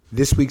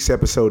This week's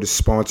episode is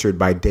sponsored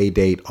by Day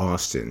Date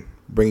Austin,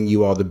 bringing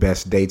you all the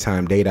best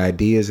daytime date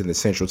ideas in the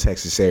Central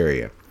Texas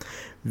area.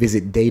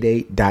 Visit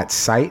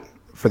daydate.site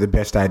for the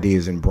best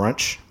ideas in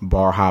brunch,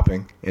 bar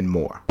hopping, and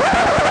more.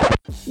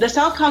 The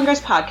South Congress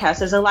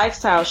podcast is a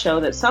lifestyle show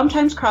that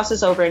sometimes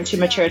crosses over into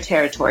mature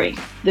territory.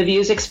 The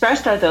views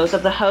expressed are those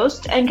of the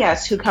host and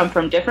guests who come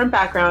from different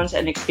backgrounds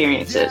and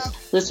experiences.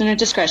 Listener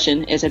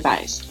discretion is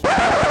advised.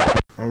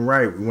 All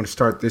right, we want to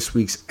start this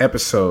week's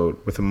episode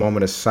with a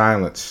moment of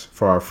silence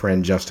for our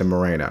friend Justin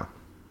Moreno.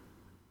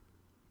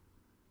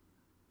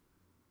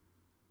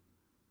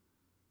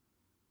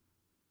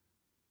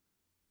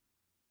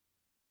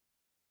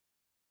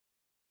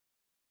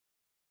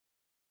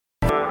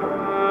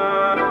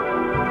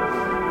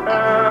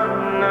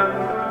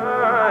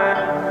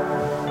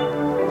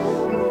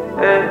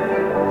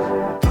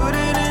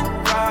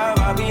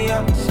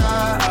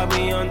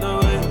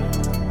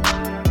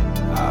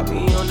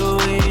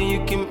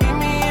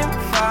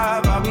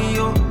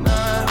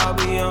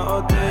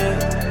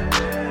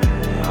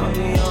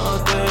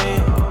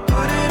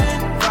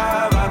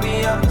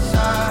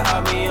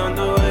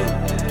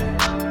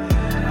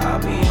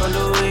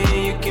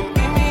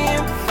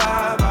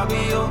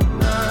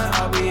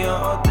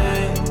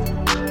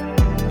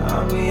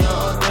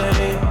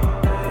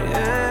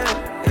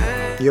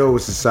 Yo,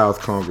 it's the South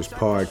Congress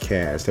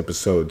Podcast,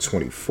 episode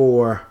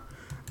 24.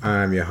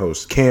 I'm your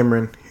host,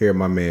 Cameron, here with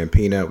my man,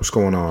 Peanut. What's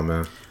going on,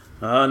 man?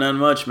 Not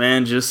much,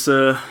 man. Just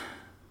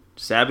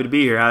happy to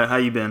be here. How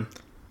you been?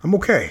 I'm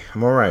okay.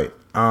 I'm all right.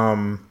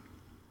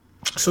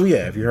 So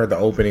yeah, if you heard the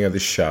opening of the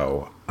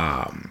show,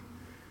 I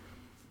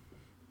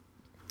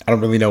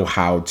don't really know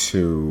how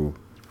to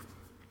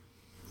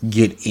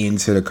get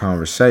into the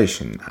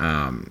conversation.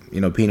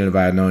 Peanut and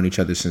I have known each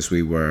other since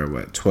we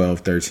were, 12,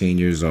 13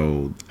 years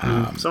old.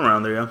 Somewhere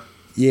around there, yeah.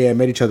 Yeah,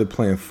 met each other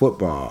playing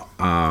football.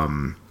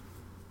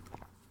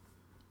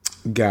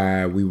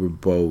 Guy we were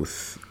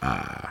both,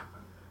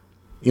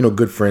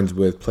 good friends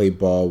with, played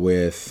ball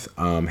with,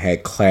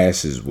 had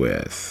classes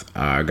with.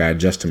 Our guy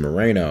Justin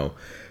Moreno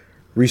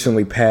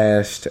recently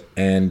passed,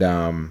 and,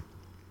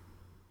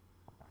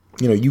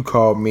 you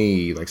called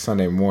me, like,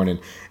 Sunday morning.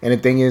 And the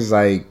thing is,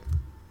 like,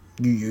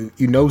 you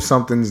know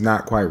something's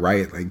not quite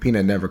right. Like,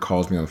 Peanut never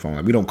calls me on the phone.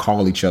 Like, we don't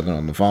call each other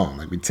on the phone.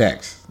 Like, we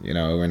text,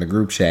 we're in a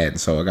group chat. And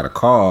so I got a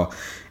call,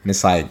 and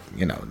it's like,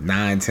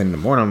 9, 10 in the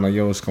morning. I'm like,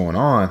 yo, what's going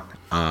on?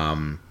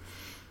 And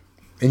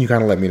you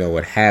kind of let me know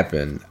what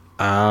happened.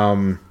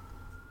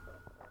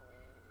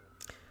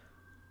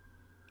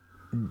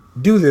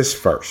 Do this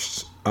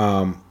first.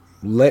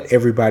 Let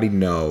everybody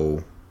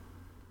know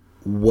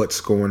what's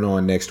going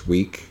on next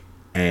week,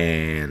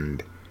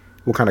 and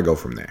we'll kind of go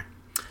from there.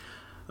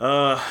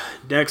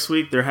 Next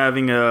week they're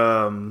having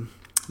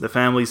the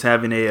family's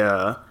having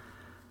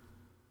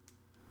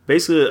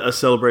basically a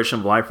celebration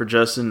of life for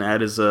Justin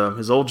at his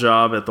old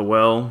job at the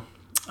Well,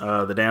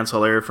 the dance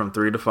hall area from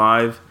 3 to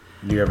 5.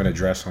 Do you have an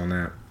address on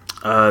that?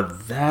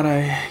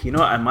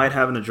 I might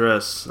have an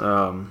address.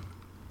 And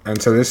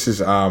so this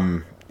is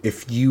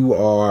if you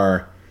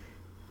are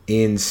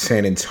in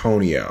San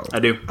Antonio. I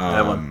do. I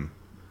have one.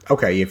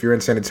 Okay, if you're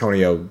in San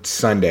Antonio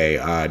Sunday,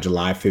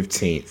 July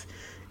 15th,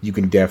 you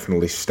can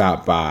definitely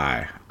stop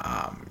by,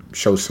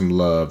 show some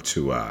love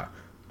to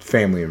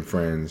family and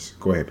friends.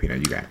 Go ahead, Peanut,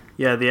 you got it.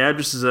 Yeah, the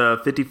address is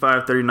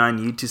 5539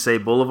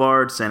 Utusay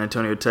Boulevard, San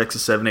Antonio,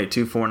 Texas,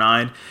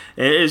 78249.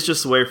 It's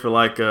just a way for,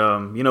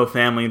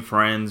 family and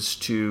friends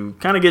to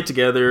kind of get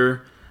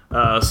together,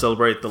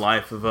 celebrate the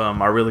life of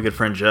our really good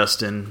friend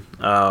Justin.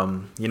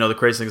 The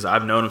crazy thing is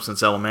I've known him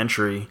since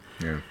elementary.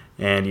 Yeah.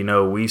 And,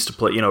 we used to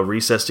play,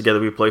 recess together.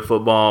 We play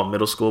football,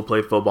 middle school,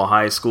 play football,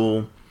 high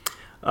school.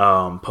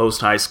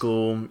 Post high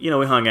school, we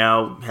hung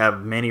out,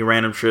 have many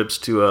random trips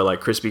to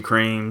like Krispy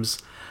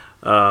Kremes,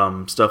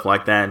 stuff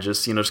like that, and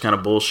just kind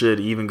of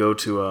bullshit. Even go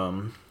to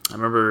I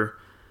remember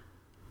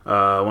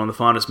one of the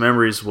fondest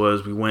memories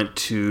was we went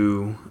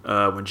to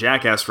when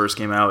Jackass first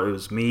came out. It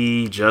was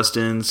me,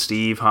 Justin,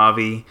 Steve,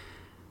 Javi,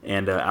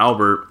 and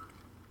Albert.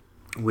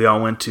 We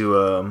all went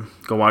to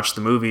go watch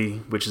the movie,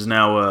 which is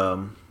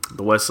now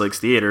the West Lakes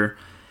Theater,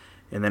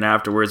 and then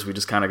afterwards we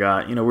just kind of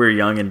got we were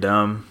young and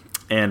dumb.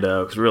 And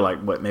because we were like,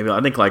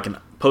 in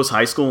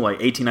post-high school, like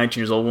 18, 19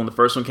 years old when the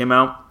first one came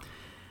out.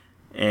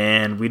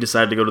 And we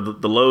decided to go to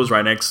the Lowe's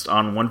right next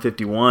on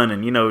 151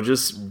 and,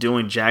 just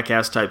doing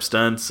Jackass-type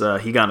stunts.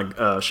 He got in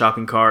a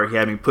shopping cart. He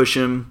had me push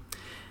him.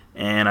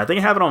 And I think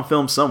I have it on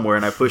film somewhere.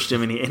 And I pushed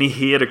him, and he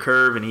hit a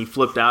curve, and he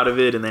flipped out of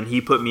it. And then he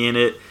put me in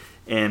it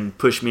and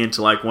pushed me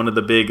into, like, one of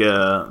the big,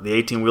 the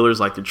 18-wheelers,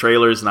 like the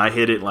trailers. And I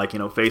hit it, like,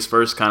 face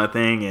first kind of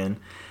thing. And,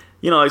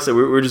 like I said,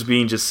 we're just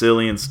being just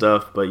silly and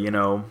stuff. But,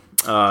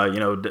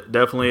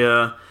 definitely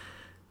a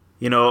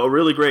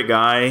really great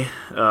guy,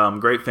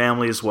 great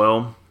family as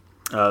well.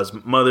 His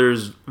mother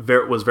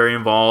was very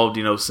involved,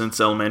 since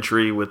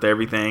elementary with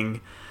everything,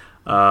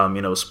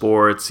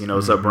 sports,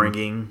 his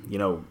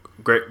upbringing,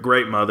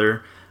 great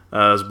mother.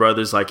 His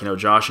brothers,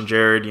 Josh and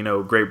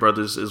Jared, great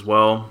brothers as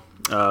well,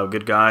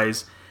 good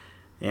guys.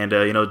 And,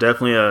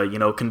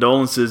 definitely,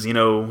 condolences,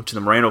 to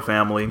the Moreno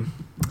family.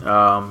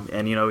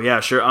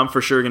 And sure, I'm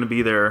for sure going to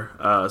be there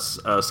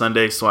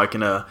Sunday, so I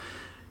can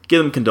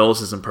give them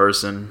condolences in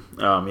person.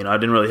 I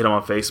didn't really hit them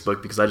on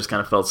Facebook because I just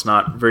kind of felt it's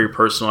not very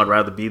personal. I'd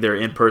rather be there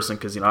in person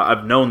because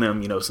I've known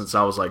them since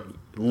I was like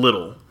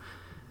little.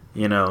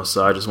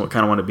 So I just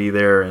kind of want to be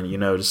there and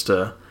just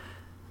to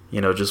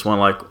just one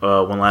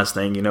last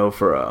thing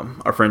for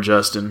our friend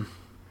Justin.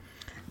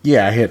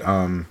 Yeah, I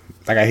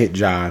hit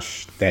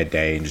Josh that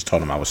day and just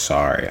told him I was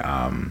sorry.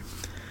 I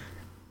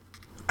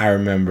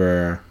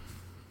remember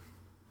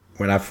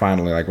when I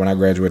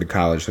graduated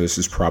college. So this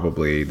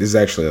is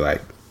actually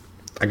like,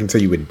 I can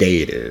tell you what day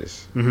it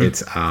is. Mm-hmm.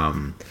 It's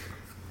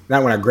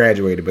not when I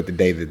graduated, but the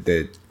day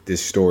that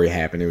this story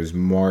happened. It was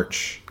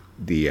March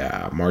the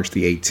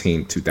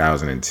 18th,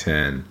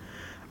 2010.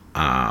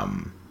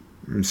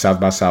 South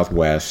by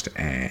Southwest,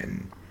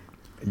 and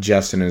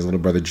Justin and his little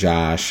brother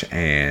Josh,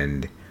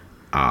 and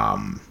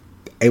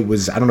it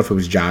was, I don't know if it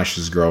was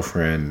Josh's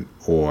girlfriend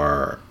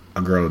or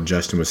a girl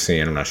Justin was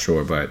seeing, I'm not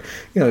sure, but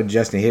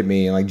Justin hit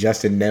me, and like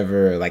Justin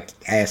never like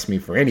asked me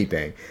for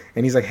anything,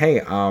 and he's like,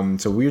 hey,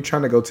 so we were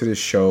trying to go to this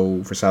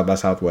show for South by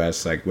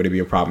Southwest, like would it be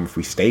a problem if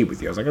we stayed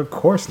with you? I was like, of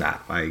course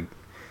not. Like,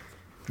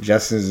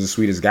 Justin's the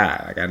sweetest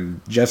guy. Like,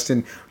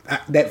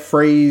 that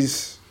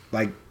phrase,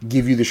 like,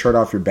 give you the shirt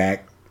off your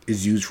back,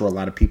 is used for a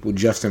lot of people.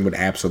 Justin would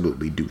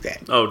absolutely do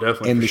that. Oh,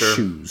 definitely. In the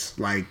shoes.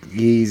 Like,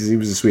 he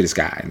was the sweetest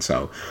guy. And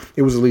so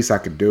it was the least I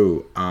could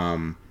do.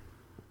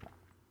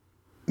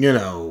 You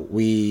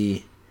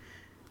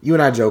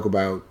and I joke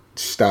about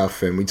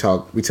stuff, and we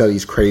tell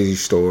these crazy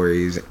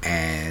stories,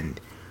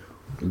 and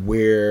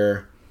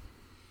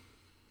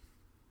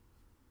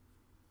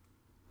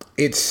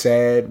it's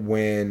sad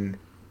when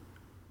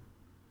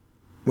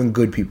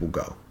good people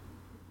go.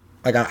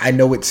 Like, I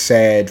know it's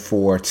sad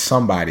for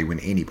somebody when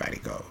anybody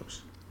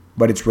goes,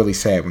 but it's really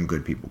sad when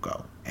good people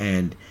go.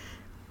 And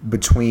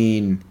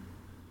between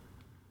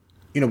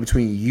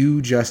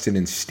you, Justin,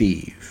 and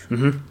Steve,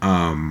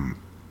 mm-hmm.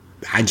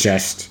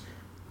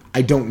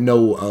 I don't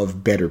know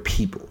of better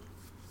people,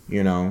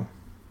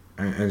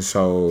 and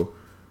so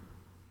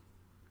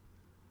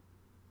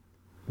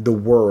the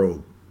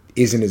world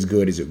isn't as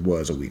good as it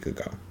was a week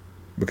ago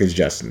because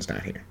Justin's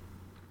not here.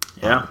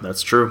 Yeah,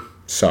 that's true.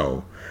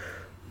 So,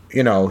 he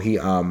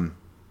and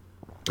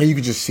you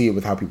can just see it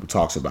with how people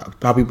talk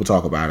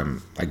about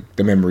him, like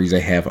the memories they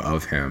have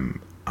of him.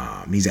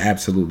 He's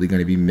absolutely going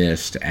to be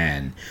missed.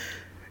 And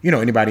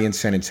anybody in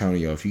San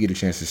Antonio, if you get a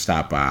chance to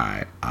stop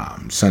by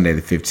Sunday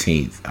the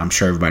 15th, I'm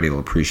sure everybody will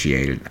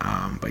appreciate it.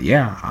 But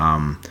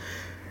yeah,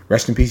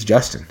 rest in peace,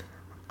 Justin.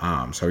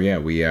 So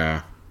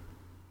yeah,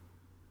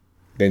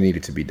 they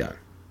needed to be done.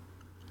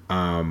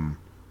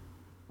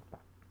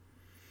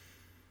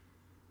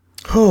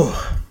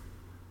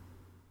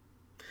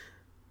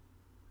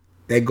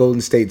 That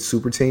Golden State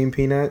super team,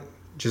 Peanut,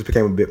 just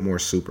became a bit more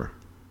super.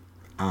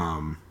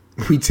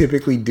 We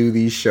typically do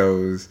these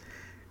shows,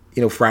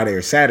 Friday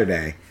or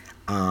Saturday.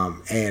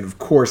 And of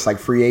course, like,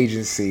 free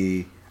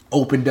agency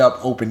opened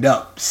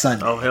up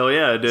Sunday. Oh, hell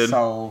yeah, it did.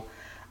 So,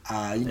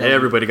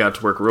 everybody got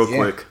to work real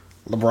quick.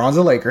 LeBron's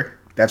a Laker.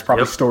 That's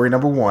probably story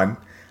number one.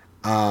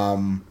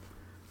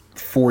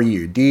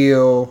 4-year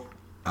deal.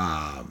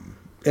 And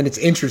it's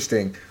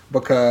interesting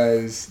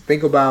because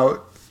think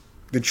about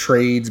the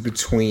trades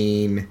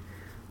between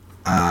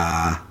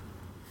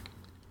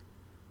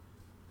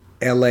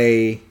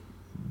LA,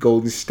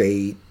 Golden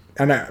State,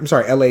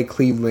 LA,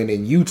 Cleveland,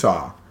 and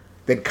Utah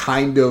that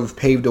kind of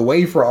paved the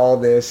way for all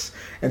this.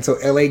 And so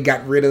LA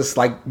got rid of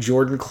like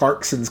Jordan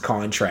Clarkson's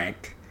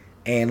contract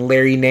and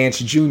Larry Nance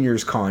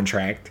Jr.'s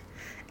contract.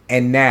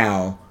 And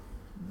now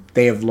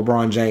they have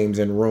LeBron James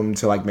and room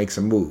to like make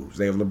some moves.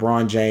 They have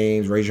LeBron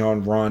James,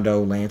 Rajon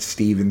Rondo, Lance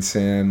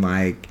Stevenson,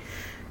 like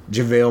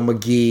JaVale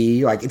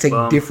McGee. Like, it's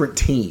a different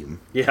team.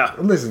 Yeah.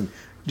 Listen,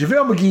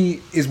 JaVale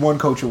McGee is one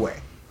coach away.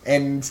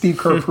 And Steve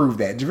Kerr proved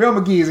that.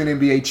 JaVale McGee is an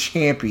NBA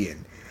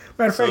champion.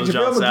 Matter of fact, what's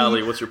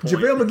your point?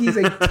 JaVale McGee is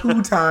a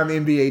 2-time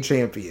NBA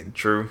champion.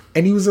 True.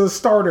 And he was a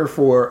starter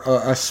for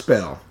a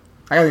spell.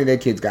 I think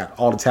that kid's got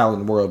all the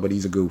talent in the world, but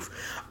he's a goof.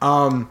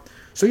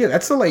 So, yeah,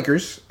 that's the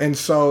Lakers. And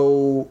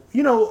so,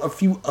 a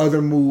few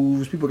other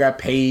moves. People got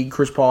paid.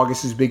 Chris Paul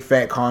gets his big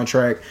fat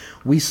contract.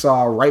 We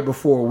saw right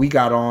before we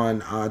got on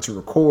to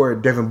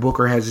record, Devin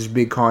Booker has his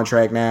big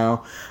contract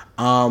now.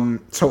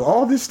 So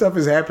all this stuff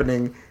is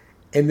happening.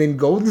 And then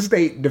Golden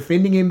State,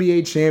 defending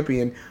NBA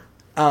champion,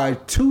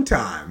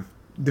 2-time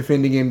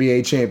defending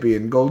NBA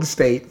champion, Golden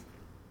State,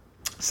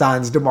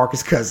 signs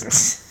DeMarcus Cousins.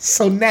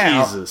 So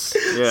now,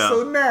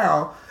 So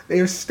now they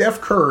have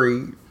Steph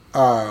Curry,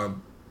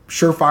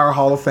 surefire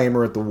Hall of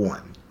Famer at the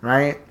 1,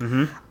 right?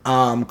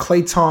 Mm-hmm.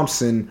 Klay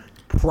Thompson,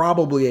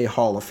 probably a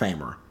Hall of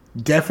Famer.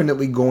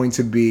 Definitely going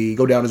to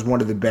go down as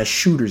one of the best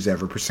shooters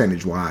ever,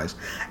 percentage-wise,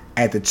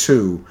 at the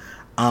 2.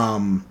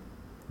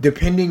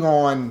 Depending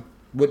on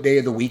what day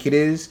of the week it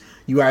is,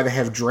 you either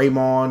have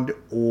Draymond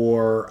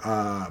or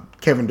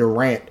Kevin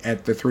Durant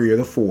at the 3 or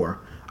the 4.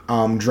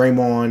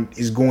 Draymond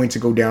is going to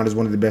go down as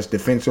one of the best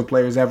defensive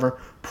players ever,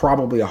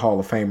 probably a Hall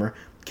of Famer.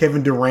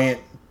 Kevin Durant,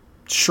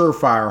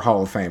 surefire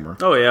Hall of Famer.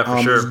 Oh, yeah,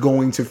 for sure. He's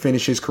going to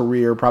finish his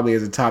career probably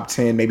as a top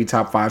 10, maybe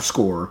top 5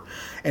 scorer.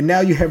 And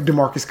now you have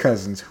DeMarcus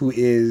Cousins, who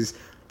is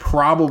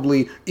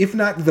probably, if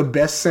not the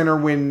best center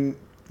when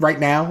right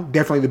now,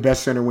 definitely the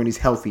best center when he's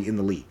healthy in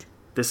the league.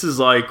 This is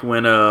like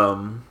when,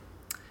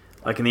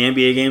 like in the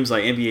NBA games,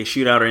 like NBA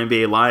Shootout or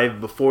NBA Live,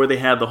 before they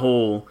had the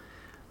whole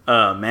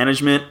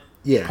management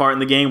part in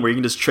the game where you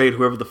can just trade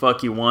whoever the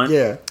fuck you want.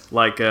 Yeah.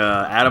 Like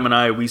Adam and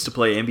I, we used to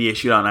play NBA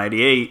Shootout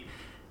 98,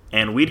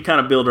 and we'd kind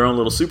of build our own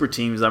little super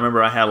teams. I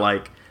remember I had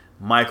like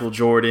Michael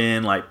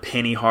Jordan, like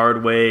Penny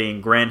Hardaway,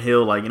 and Grant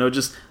Hill, like,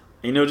 just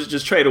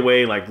trade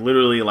away like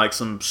literally like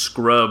some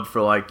scrub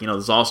for like,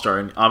 this all-star,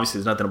 and obviously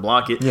there's nothing to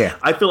block it. Yeah.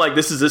 I feel like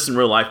this is this in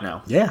real life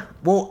now. Yeah.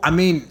 Well, I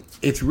mean,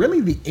 it's really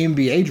the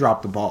NBA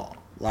dropped the ball.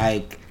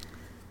 Like,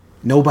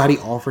 nobody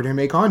offered him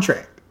a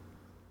contract.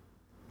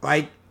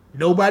 Like,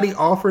 nobody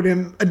offered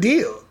him a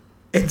deal.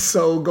 And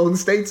so Golden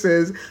State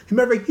says,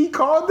 remember, he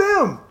called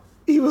them.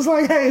 He was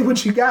like, hey,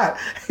 what you got?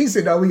 He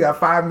said, no, we got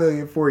 $5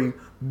 million for you.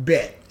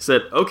 Bet. He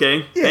said,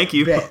 okay, thank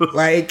you. Bet.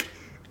 Like,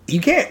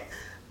 you can't.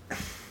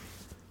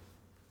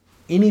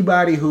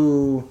 Anybody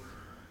who...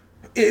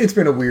 It's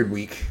been a weird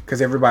week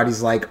because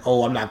everybody's like,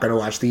 oh, I'm not going to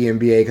watch the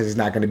NBA because it's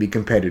not going to be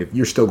competitive.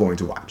 You're still going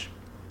to watch.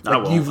 Like, I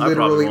won't. You've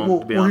literally...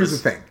 Well, here's the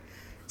thing.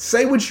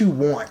 Say what you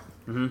want.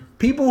 Mm-hmm.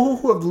 People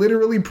who have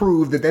literally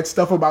proved that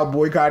stuff about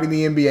boycotting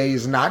the NBA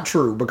is not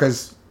true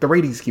because the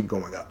ratings keep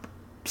going up.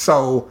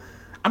 So,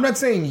 I'm not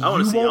saying you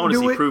won't do it. I want to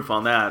see proof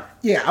on that.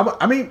 Yeah,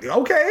 I mean,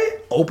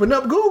 okay, open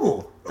up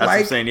Google. That's what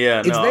I'm saying.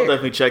 Yeah, no, I'll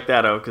definitely check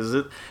that out because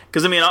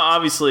I mean,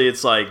 obviously,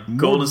 it's like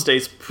Golden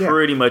State's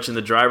pretty much in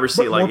the driver's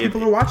seat. But like more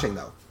people are watching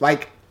though.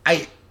 Like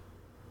I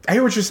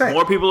hear what you're saying.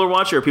 More people are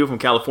watching, or people from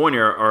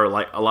California are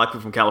like a lot of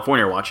people from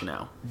California are watching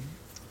now.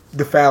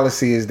 The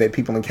fallacy is that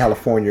people in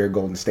California are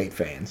Golden State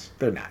fans.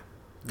 They're not.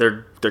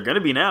 They're going to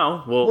be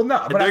now. Well, no,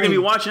 but they're going to be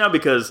watching now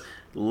because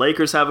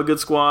Lakers have a good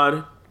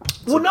squad.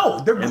 Well, no,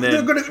 they're going to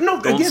they're going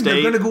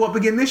to go up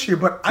again this year.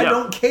 But I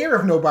don't care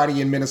if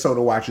nobody in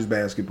Minnesota watches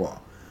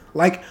basketball.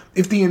 Like,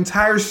 if the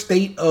entire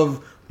state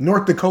of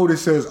North Dakota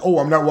says, "Oh,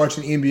 I'm not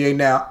watching the NBA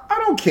now," I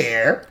don't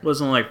care. It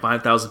wasn't like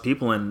 5,000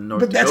 people in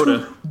North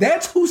Dakota.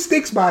 That's who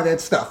sticks by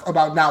that stuff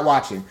about not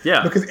watching.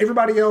 Yeah, because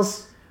everybody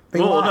else. They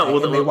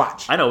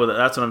watch. I know,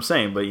 that's what I'm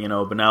saying. But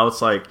but now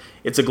it's like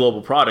it's a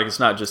global product. It's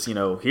not just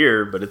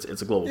here, but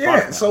it's a global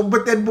product. Yeah. So,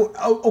 but then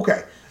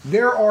okay,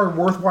 there are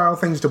worthwhile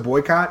things to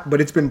boycott, but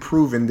it's been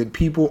proven that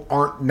people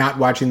aren't not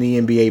watching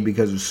the NBA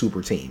because of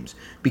super teams.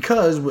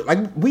 Because, like,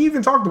 we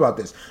even talked about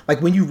this.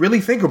 Like, when you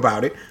really think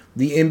about it,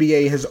 the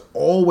NBA has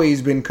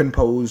always been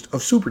composed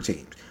of super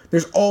teams.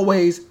 There's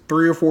always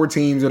 3 or 4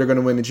 teams that are going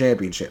to win the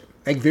championship.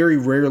 Like, very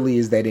rarely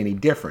is that any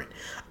different.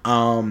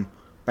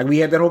 Like, we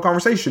had that whole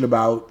conversation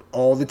about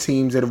all the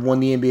teams that have won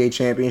the NBA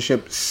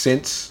championship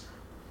since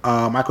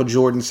Michael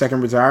Jordan's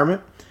second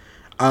retirement.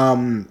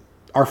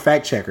 Our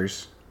fact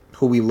checkers,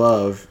 who we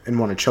love and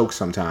want to choke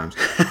sometimes,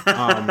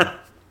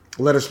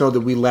 let us know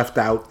that we left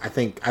out, I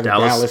think, either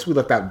Dallas. We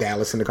left out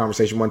Dallas in the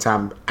conversation one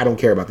time. I don't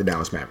care about the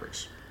Dallas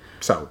Mavericks.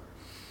 So,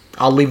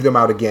 I'll leave them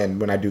out again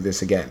when I do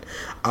this again.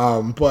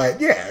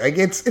 But yeah, like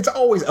it's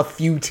always a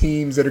few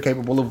teams that are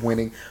capable of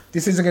winning.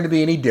 This isn't going to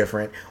be any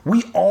different.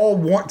 We all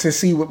want to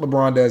see what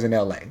LeBron does in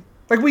LA.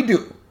 Like, we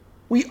do.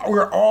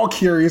 We're all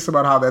curious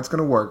about how that's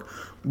going to work.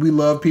 We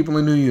love people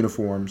in new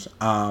uniforms.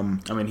 I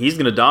mean, he's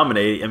going to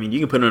dominate. I mean, you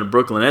can put him in a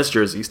Brooklyn Nets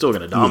jersey. He's still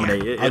going to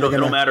dominate. Yeah. It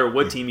don't matter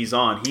what team he's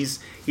on. He's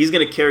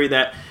going to carry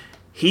that.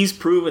 He's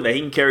proven that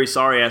he can carry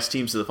sorry-ass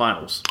teams to the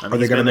finals. I mean, are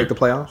they going to make the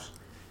playoffs?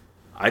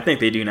 I think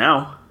they do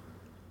now.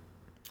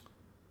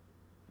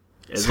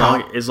 As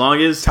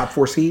long as top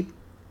 4 seed?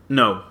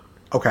 No.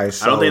 Okay,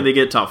 so I don't think they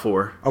get top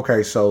 4.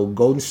 Okay, so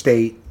Golden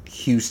State,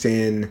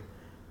 Houston,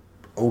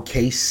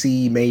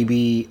 OKC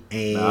maybe,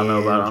 and I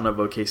don't know if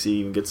OKC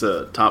even gets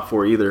a top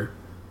 4 either.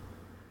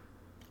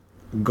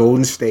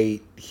 Golden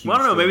State, Houston. Well,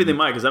 I don't know. Maybe they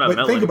might because I don't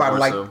know. Think about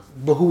it, so.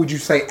 But who would you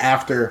say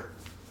after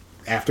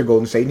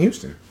Golden State and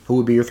Houston? Who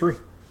would be your 3?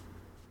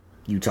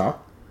 Utah,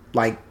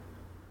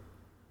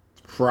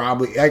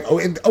 probably.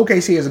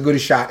 OKC has as good a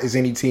shot as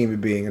any team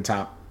at being a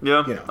top.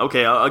 Yeah.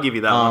 Okay, I'll give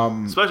you that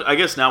one. Especially, I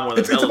guess now more than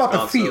it's about the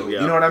feel. So, yeah.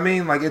 You know what I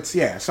mean? Like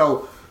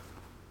So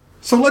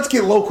let's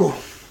get local.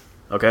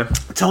 Okay.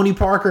 Tony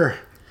Parker.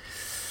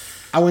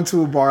 I went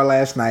to a bar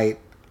last night.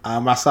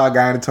 I saw a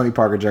guy in a Tony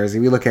Parker jersey.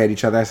 We look at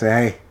each other. I say,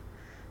 "Hey."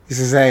 He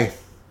says, "Hey."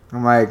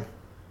 I'm like,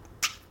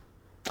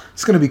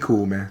 "It's gonna be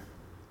cool, man.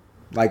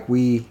 Like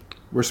we're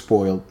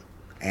spoiled,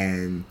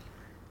 and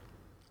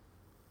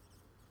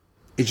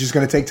it's just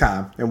gonna take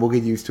time, and we'll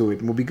get used to it,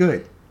 and we'll be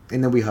good."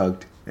 And then we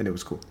hugged, and it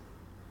was cool.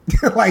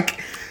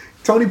 Like,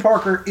 Tony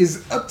Parker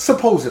is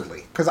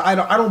supposedly, because I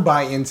don't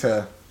buy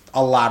into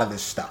a lot of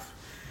this stuff,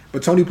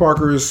 but Tony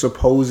Parker is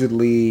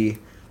supposedly,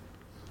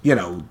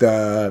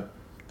 the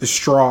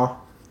straw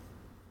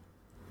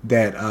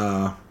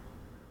that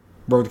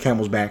broke the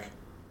camel's back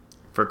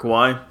for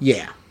Kawhi.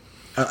 Yeah,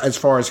 as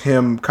far as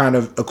him kind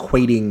of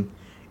equating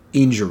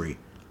injury,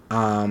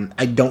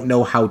 I don't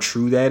know how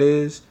true that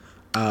is,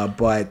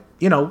 but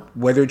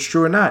whether it's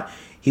true or not,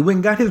 he went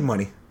and got his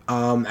money.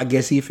 I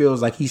guess he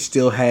feels like he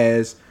still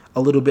has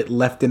a little bit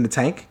left in the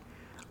tank.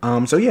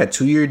 So yeah,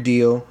 2-year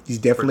deal. He's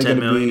definitely going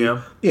to be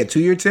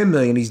 2-year, $10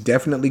 million. He's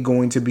definitely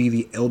going to be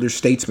the elder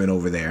statesman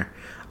over there.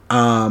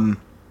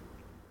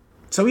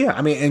 So yeah,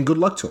 I mean, and good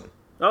luck to him.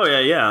 Oh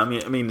yeah. I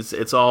mean,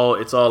 it's all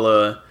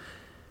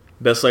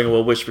best luck and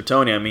well wish for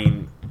Tony. I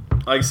mean,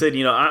 like I said,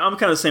 I'm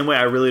kind of the same way.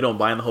 I really don't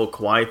buy in the whole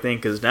Kawhi thing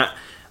because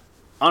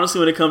honestly,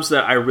 when it comes to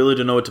that, I really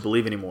don't know what to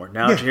believe anymore.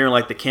 Now you're hearing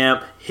like the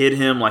camp hit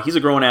him like he's a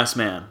grown ass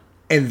man,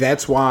 and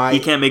that's why he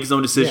can't make his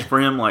own decision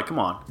for him. Like, come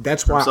on.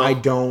 That's why I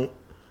don't.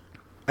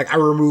 Like, I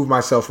remove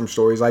myself from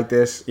stories like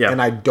this,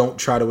 and I don't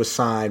try to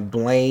assign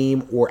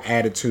blame or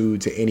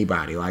attitude to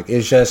anybody. Like,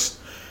 it's just,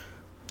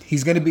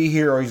 he's going to be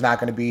here or he's not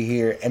going to be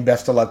here, and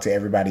best of luck to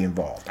everybody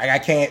involved. Like, I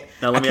can't.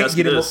 Now, let me ask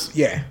you this.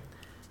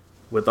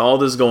 With all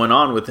this going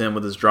on with him,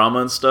 with his drama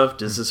and stuff,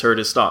 does this hurt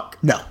his stock?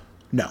 No.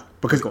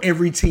 Because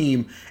every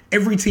team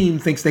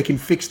thinks they can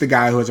fix the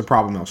guy who has a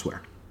problem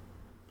elsewhere.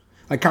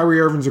 Like, Kyrie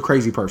Irving's a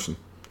crazy person,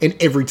 and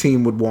every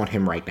team would want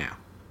him right now,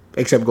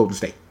 except Golden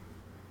State.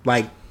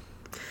 Like,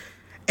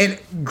 and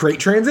great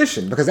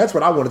transition, because that's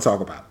what I want to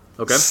talk about.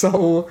 Okay.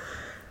 So,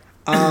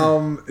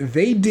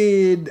 they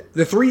did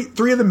the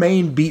three of the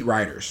main beat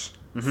writers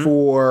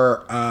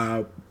for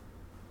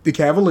the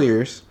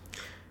Cavaliers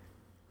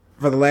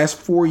for the last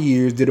 4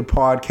 years did a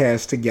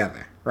podcast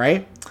together,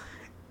 right?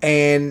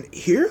 And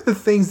here are the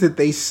things that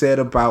they said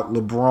about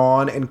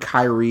LeBron and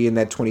Kyrie in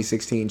that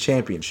 2016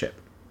 championship.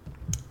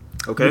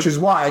 Okay. Which is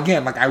why,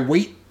 again, like, I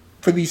wait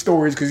for these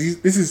stories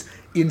because this is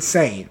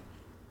insane.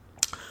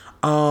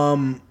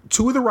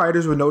 Two of the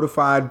writers were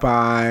notified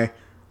by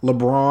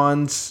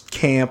LeBron's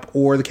camp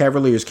or the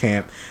Cavaliers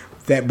camp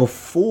that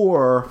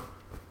before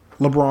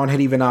LeBron had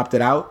even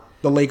opted out,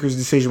 the Lakers'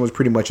 decision was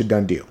pretty much a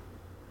done deal.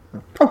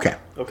 Okay.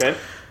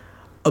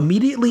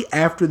 Immediately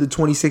after the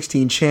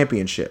 2016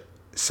 championship,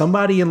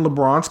 somebody in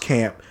LeBron's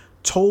camp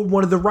told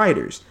one of the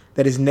writers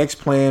that his next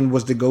plan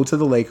was to go to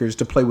the Lakers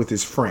to play with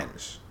his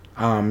friends.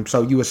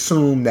 So you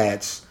assume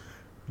that's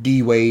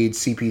D-Wade,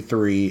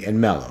 CP3,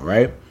 and Melo,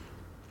 right?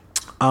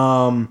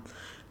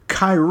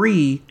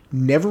 Kyrie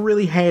never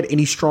really had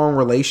any strong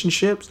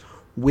relationships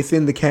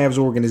within the Cavs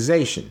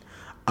organization,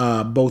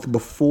 both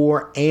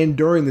before and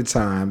during the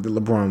time that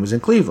LeBron was in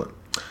Cleveland.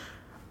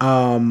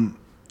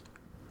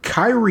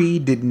 Kyrie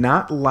did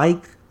not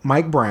like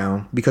Mike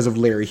Brown because of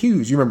Larry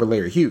Hughes. You remember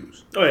Larry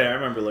Hughes? Oh, yeah, I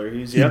remember Larry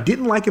Hughes, yeah. He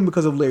didn't like him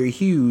because of Larry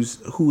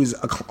Hughes, who is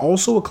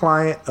also a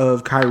client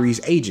of Kyrie's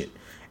agent.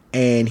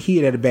 And he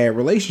had a bad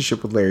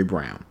relationship with Larry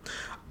Brown.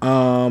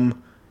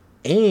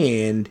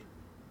 And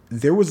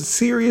there was a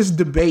serious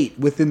debate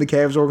within the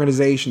Cavs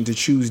organization to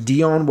choose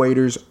Dion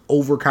Waiters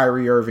over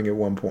Kyrie Irving at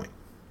one point.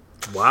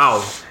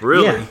 Wow,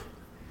 really? Yeah.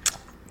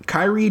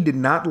 Kyrie did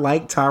not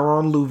like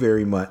Tyronn Lue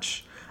very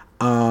much.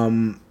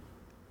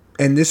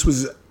 And this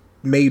was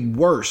made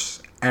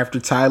worse after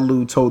Ty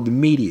Lue told the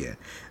media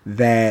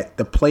that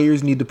the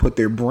players need to put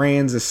their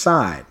brands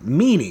aside,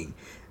 meaning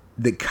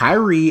that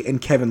Kyrie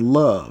and Kevin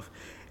Love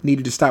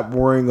needed to stop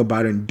worrying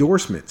about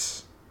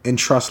endorsements and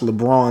trust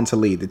LeBron to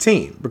lead the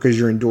team because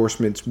your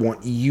endorsements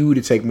want you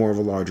to take more of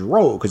a larger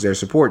role because they're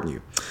supporting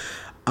you.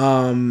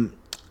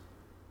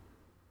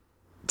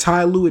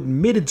 Ty Lue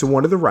admitted to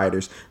one of the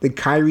writers that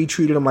Kyrie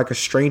treated him like a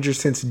stranger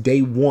since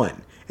day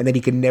one and that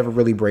he could never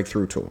really break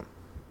through to him.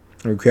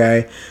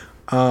 Okay?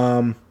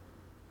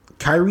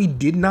 Kyrie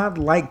did not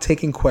like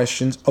taking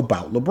questions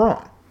about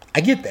LeBron.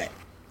 I get that.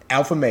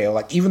 Alpha male.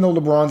 Like, even though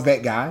LeBron's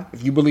that guy,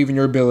 if you believe in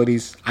your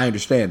abilities, I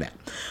understand that.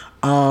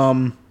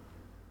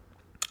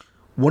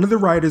 One of the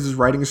writers is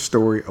writing a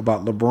story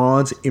about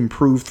LeBron's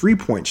improved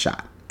three-point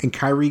shot, and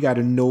Kyrie got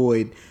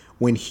annoyed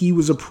when he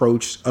was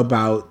approached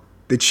about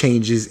the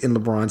changes in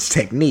LeBron's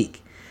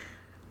technique.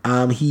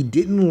 He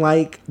didn't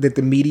like that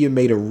the media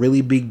made a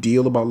really big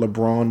deal about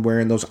LeBron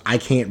wearing those I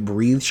Can't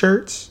Breathe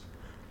shirts,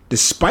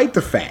 despite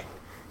the fact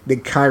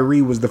that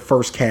Kyrie was the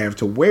first Cav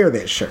to wear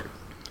that shirt.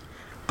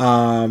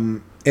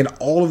 And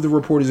all of the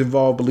reporters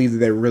involved believed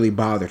that really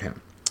bothered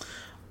him.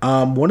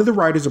 One of the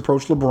writers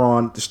approached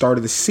LeBron at the start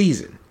of the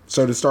season,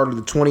 so the start of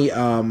the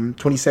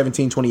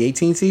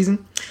 2017-2018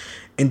 season,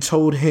 and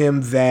told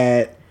him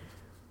that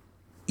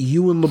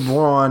you and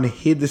LeBron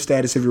hid the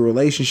status of your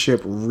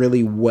relationship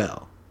really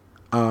well.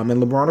 And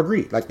LeBron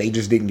agreed. Like, they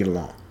just didn't get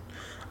along.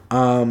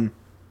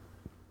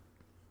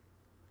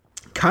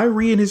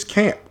 Kyrie and his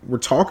camp were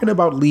talking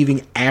about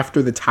leaving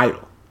after the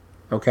title.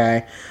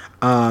 Okay?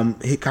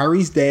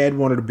 Kyrie's dad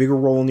wanted a bigger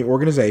role in the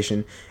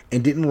organization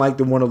and didn't like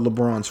that one of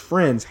LeBron's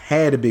friends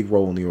had a big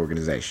role in the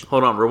organization.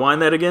 Hold on,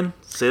 rewind that again.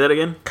 Say that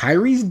again.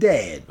 Kyrie's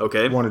dad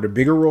wanted a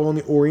bigger role in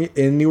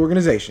the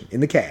organization, in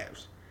the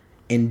Cavs,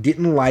 and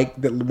didn't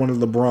like that one of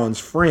LeBron's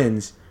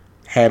friends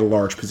had a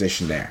large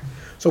position there.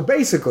 So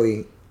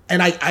basically,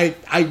 and I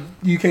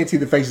you can't see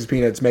the faces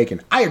Peanut's making.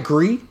 I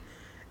agree,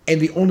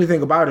 and the only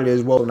thing about it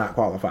is, well, not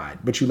qualified,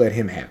 but you let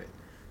him have it.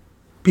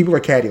 People are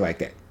catty like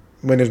that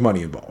when there's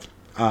money involved.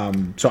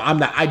 So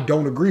I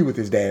don't agree with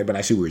his dad, but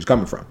I see where he's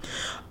coming from.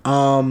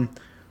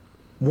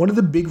 One of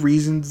the big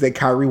reasons that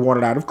Kyrie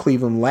wanted out of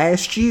Cleveland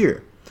last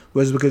year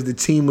was because the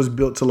team was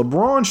built to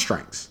LeBron's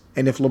strengths.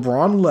 And if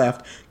LeBron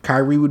left,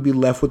 Kyrie would be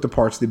left with the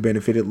parts that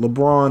benefited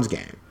LeBron's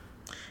game.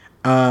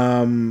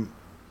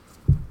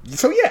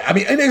 So, yeah, I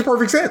mean, it makes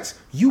perfect sense.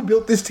 You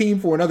built this team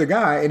for another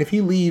guy, and if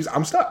he leaves,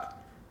 I'm stuck.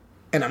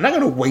 And I'm not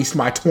going to waste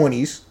my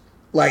 20s,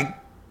 like,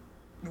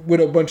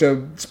 with a bunch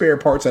of spare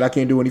parts that I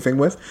can't do anything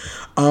with.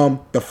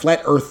 The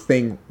flat earth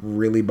thing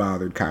really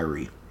bothered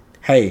Kyrie.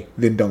 Hey,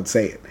 then don't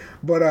say it.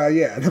 But,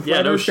 yeah, the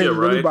flat earth thing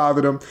really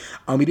bothered him.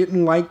 He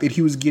didn't like that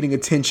he was getting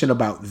attention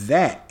about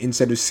that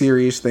instead of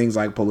serious things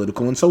like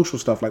political and social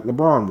stuff like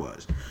LeBron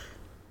was.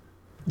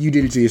 You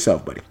did it to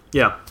yourself, buddy.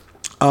 Yeah.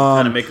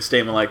 Trying to make a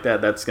statement like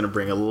that, that's going to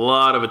bring a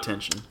lot of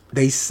attention.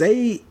 They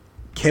say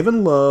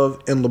Kevin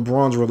Love and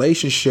LeBron's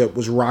relationship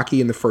was rocky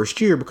in the first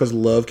year because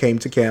Love came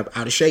to camp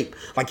out of shape.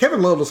 Like,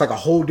 Kevin Love looks like a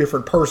whole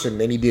different person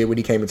than he did when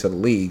he came into the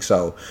league.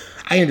 So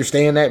I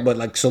understand that, but,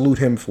 like, salute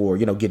him for,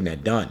 getting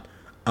that done.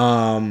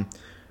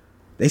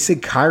 They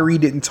said Kyrie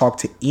didn't talk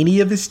to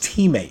any of his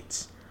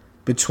teammates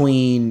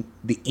between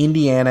the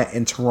Indiana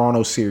and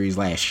Toronto series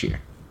last year.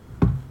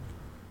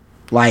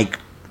 Like,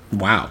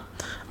 wow.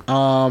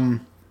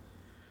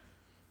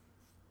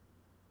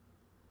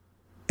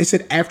 They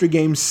said after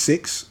Game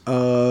 6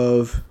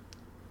 of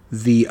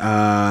the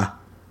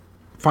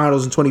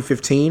finals in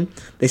 2015,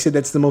 they said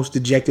that's the most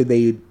dejected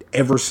they'd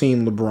ever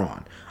seen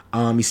LeBron.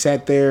 He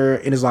sat there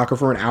in his locker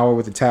for an hour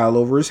with a towel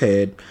over his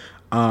head.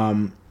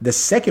 The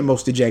second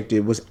most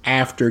dejected was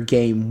after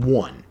Game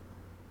 1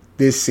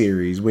 this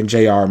series when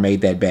JR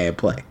made that bad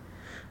play.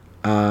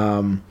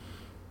 And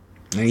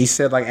he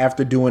said, like,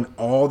 after doing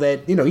all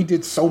that, he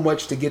did so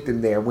much to get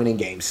them there, winning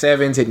Game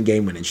 7s, hitting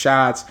game-winning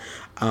shots.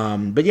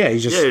 But yeah,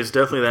 he's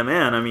definitely that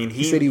man. I mean,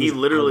 he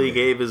literally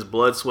gave his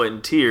blood, sweat,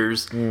 and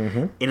tears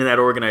into that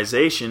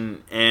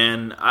organization,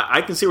 and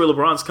I can see where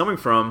LeBron's coming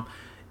from.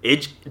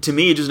 To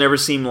me, it just never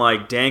seemed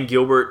like Dan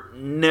Gilbert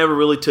never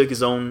really took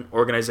his own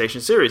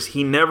organization serious.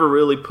 He never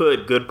really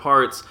put good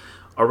parts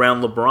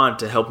around LeBron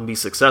to help him be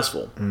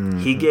successful.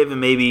 He gave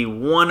him maybe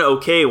one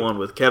okay one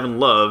with Kevin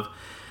Love.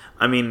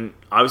 I mean,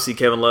 obviously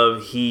Kevin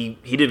Love, he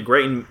did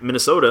great in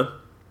Minnesota.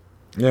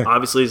 Yeah.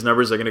 Obviously his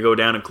numbers are going to go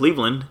down in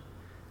Cleveland,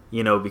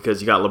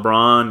 because you got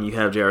LeBron, you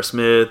have J.R.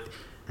 Smith,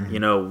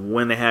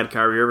 when they had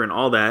Kyrie Irving and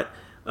all that,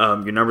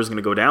 your numbers going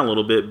to go down a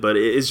little bit. But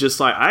it's just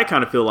like, I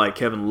kind of feel like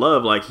Kevin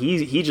Love, like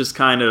he just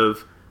kind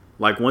of,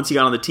 like once he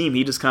got on the team,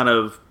 he just kind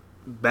of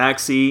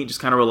backseat, just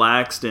kind of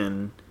relaxed,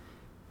 and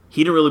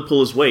he didn't really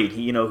pull his weight.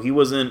 He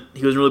wasn't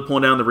really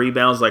pulling down the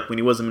rebounds like when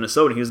he was in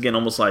Minnesota. He was getting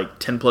almost like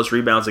 10 plus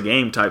rebounds a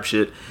game type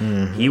shit.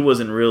 He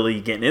wasn't really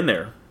getting in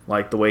there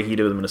like the way he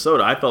did with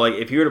Minnesota. I felt like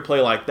if you were to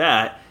play like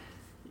that,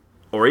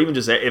 or even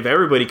just if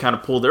everybody kind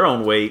of pulled their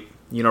own weight,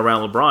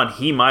 around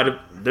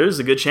LeBron, there's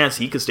a good chance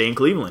he could stay in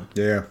Cleveland.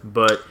 Yeah.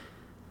 But,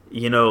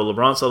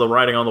 LeBron saw the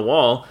writing on the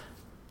wall.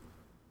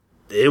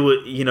 It would,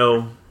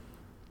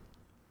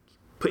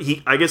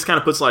 I guess kind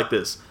of puts it like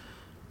this.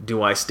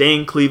 Do I stay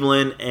in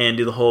Cleveland and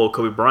do the whole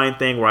Kobe Bryant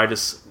thing where I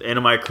just, end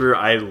of my career,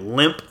 I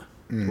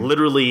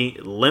literally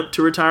limp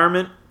to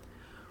retirement?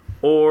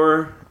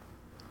 Or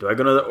do I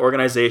go to the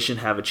organization,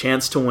 have a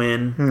chance to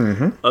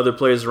win, other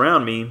players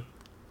around me?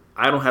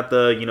 I don't have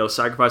to,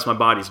 sacrifice my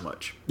body as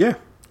much. Yeah.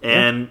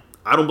 And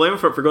I don't blame him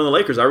for going to the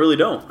Lakers. I really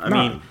don't. I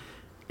mean,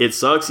 it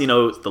sucks,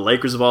 the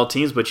Lakers of all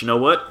teams, but you know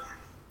what?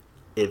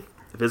 If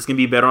it's going to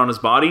be better on his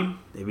body,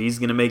 if he's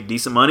going to make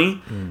decent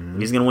money, if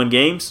he's going to win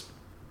games,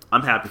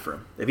 I'm happy for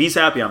him. If he's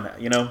happy, I'm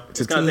happy.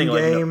 It's a team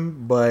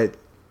game, but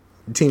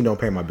the team don't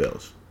pay my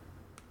bills.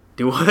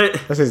 Do what?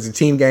 I said it's a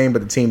team game,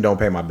 but the team don't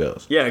pay my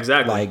bills. Yeah,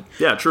 exactly.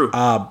 Yeah, true.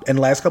 And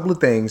the last couple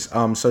of things.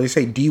 So they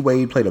say D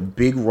Wade played a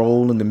big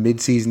role in the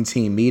midseason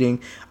team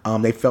meeting.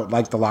 They felt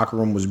like the locker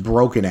room was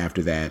broken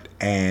after that,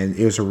 and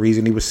it was a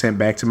reason he was sent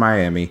back to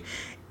Miami.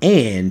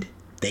 And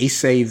they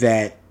say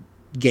that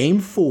Game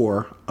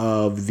 4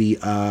 of the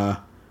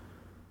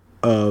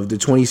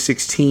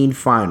 2016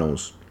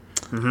 finals.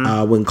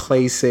 When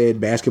Clay said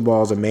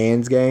basketball is a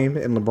man's game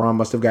and LeBron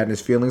must have gotten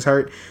his feelings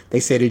hurt, they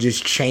said it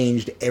just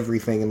changed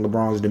everything in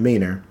LeBron's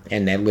demeanor,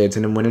 and that led to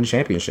them winning the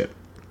championship.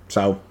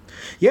 So,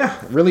 yeah,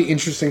 really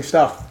interesting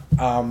stuff.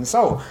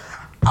 So,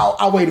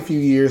 I'll wait a few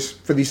years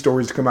for these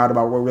stories to come out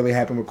about what really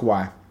happened with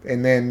Kawhi.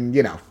 And then,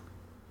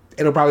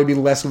 it'll probably be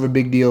less of a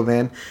big deal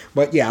then.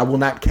 But, yeah, I will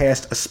not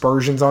cast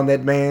aspersions on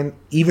that man,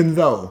 even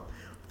though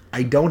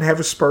I don't have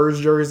a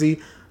Spurs jersey.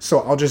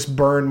 So I'll just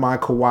burn my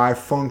Kawhi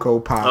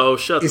Funko Pop. Oh,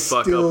 shut the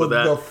fuck up with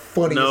that. The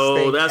funniest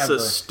thing that's ever. The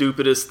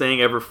stupidest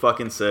thing ever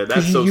fucking said.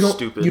 That's so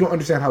stupid. You don't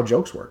understand how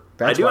jokes work.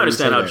 I do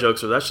understand how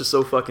jokes work. That's just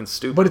so fucking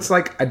stupid. But it's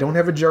like, I don't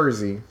have a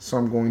jersey, so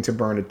I'm going to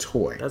burn a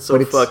toy. That's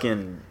so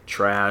fucking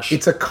trash.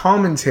 It's a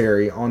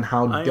commentary on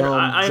how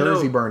dumb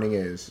jersey burning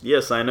is.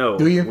 Yes, I know.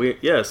 Do you?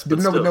 Yes,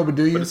 but but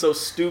do you? But it's so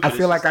stupid. I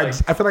feel like I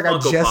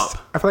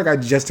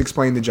just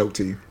explained the joke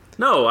to you.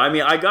 No, I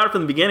mean, I got it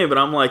from the beginning, but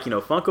I'm like,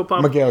 Funko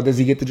Pop. Miguel, does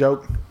he get the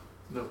joke?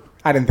 No.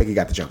 I didn't think he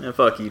got the joke. Yeah,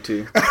 fuck you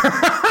too. Putting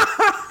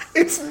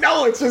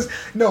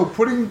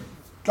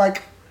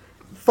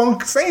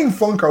saying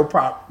Funko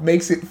Pop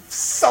makes it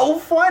so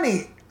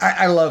funny.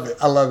 I love it.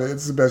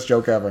 It's the best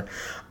joke ever.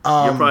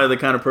 You're probably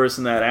the kind of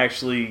person that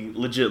actually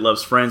legit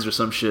loves Friends or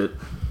some shit.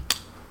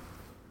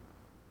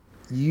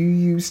 You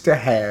used to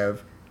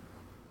have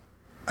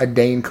a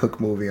Dane Cook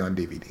movie on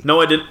DVD.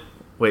 No, I didn't.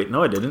 Wait,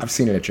 no, I didn't. I've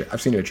seen it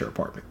at your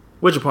apartment.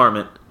 Which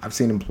apartment? I've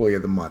seen Employee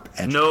of the Month.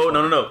 No.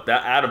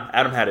 That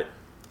Adam had it.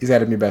 Is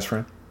Adam your best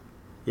friend?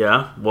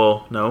 Yeah.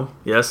 Well, no.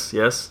 Yes.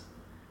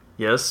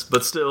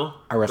 But still,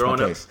 I rest my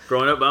case.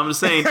 Growing up, I'm just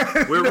saying,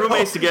 we're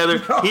roommates together.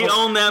 He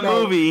owned that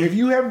movie. If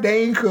you have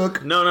Dane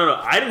Cook, no.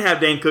 I didn't have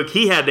Dane Cook.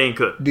 He had Dane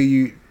Cook. Do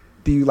you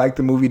like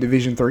the movie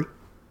Division 3?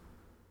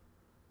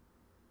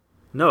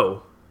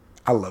 No.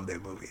 I love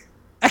that movie.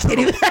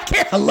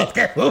 I love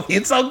that movie.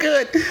 It's so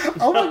good.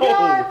 Oh my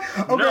god.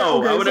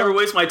 Okay, I would never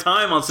waste my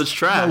time on such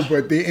trash.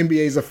 No, but the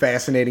NBA is a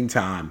fascinating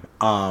time.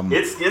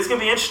 It's gonna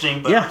be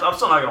interesting, but yeah. I'm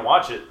still not gonna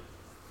watch it.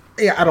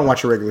 Yeah, I don't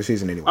watch a regular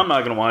season anyway. I'm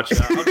not gonna watch it.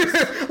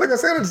 Like I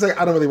said,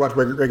 I don't really watch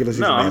regular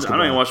season basketball. I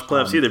don't even watch the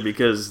playoffs either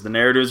because the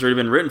narrative's already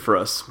been written for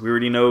us. We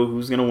already know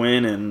who's gonna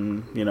win,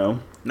 and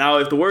now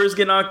if the Warriors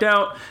get knocked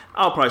out,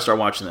 I'll probably start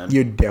watching them.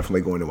 You're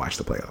definitely going to watch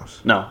the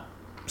playoffs. No.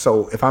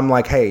 So if I'm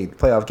like, hey, the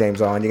playoff game's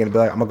on, you're going to be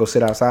like, I'm going to go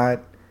sit outside?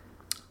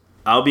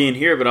 I'll be in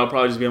here, but I'll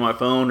probably just be on my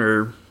phone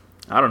or,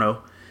 I don't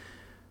know.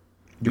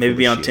 Maybe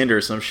be on Tinder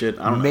or some shit.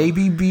 I don't know.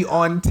 Maybe be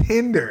on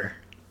Tinder.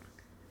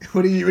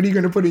 What are you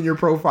going to put in your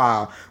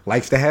profile?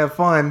 Likes to have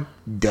fun.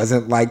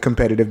 Doesn't like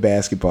competitive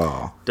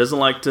basketball. Doesn't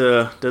like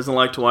to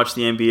watch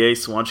the NBA,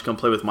 so why don't you come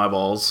play with my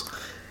balls?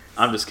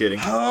 I'm just kidding.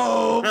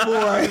 Oh, boy.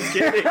 I'm just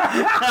kidding.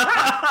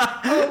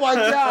 Oh, my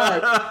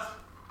God.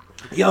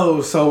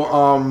 Yo,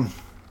 so,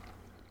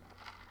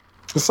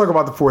 let's talk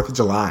about the 4th of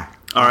July.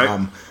 All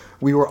right.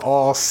 We were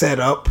all set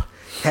up,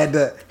 had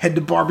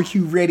the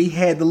barbecue ready,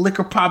 had the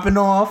liquor popping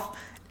off,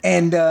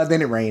 and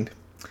then it rained.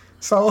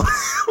 So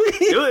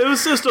it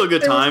was still a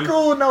good time. It was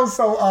cool. No,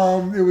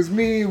 so it was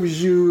me, it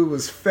was you, it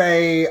was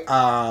Faye,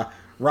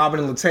 Robin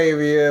and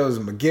Latavia, it was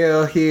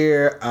Miguel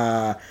here,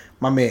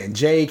 my man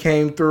Jay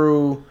came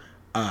through,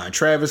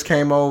 Travis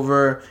came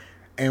over.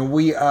 And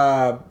we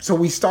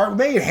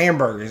made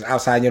hamburgers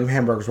outside. The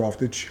hamburgers were off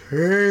the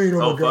chain.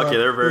 Oh God. fuck yeah,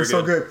 they're very good.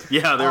 So good.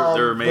 Yeah,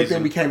 they're amazing. But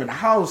then we came in the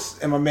house,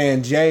 and my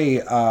man Jay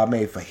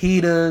made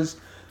fajitas.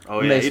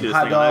 Oh yeah, made he some did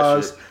hot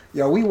dogs.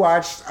 Yo, we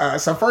watched.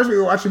 So first we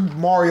were watching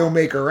Mario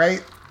Maker,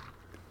 right?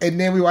 And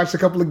then we watched a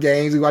couple of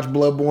games. We watched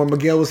Bloodborne.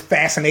 Miguel was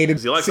fascinated.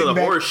 He likes all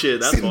the horror shit.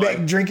 That's sitting why.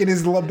 back drinking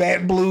his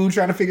Labatt Blue,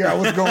 trying to figure out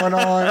what's going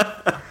on.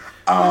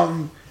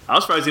 I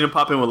was surprised he didn't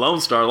pop in with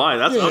Lone Star Light.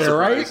 That's I'm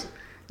surprised. Right?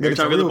 Every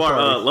time I go to the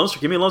bar, Lone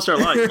Star, give me a Lone Star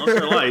Light. Lone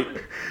Star Light.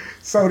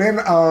 So then,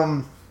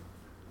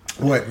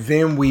 what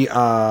did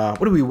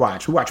we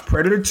watch? We watched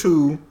Predator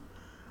 2.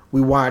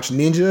 We watched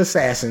Ninja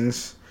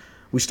Assassins.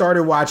 We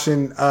started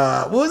watching,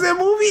 what was that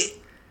movie?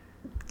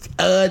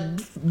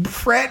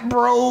 Frat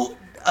Bro.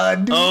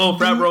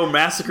 Frat Bro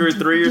Massacre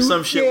 3 or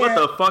some shit. Yeah. What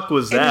the fuck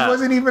was that? And it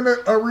wasn't even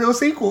a real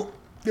sequel.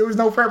 There was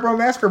no Frat Bro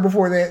Massacre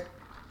before that.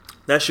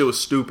 That shit was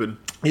stupid.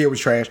 Yeah, it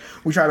was trash.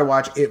 We tried to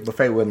watch it, but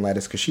Faye wouldn't let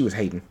us because she was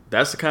hating.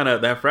 That's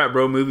that Frat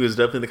Bro movie is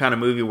definitely the kind of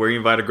movie where you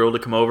invite a girl to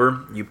come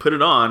over, you put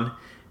it on,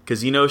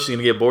 because you know she's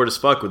gonna get bored as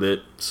fuck with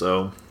it.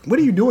 So what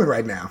are you doing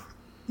right now?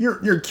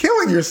 You're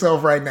killing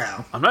yourself right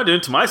now. I'm not doing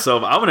it to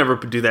myself. I would never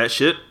do that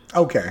shit.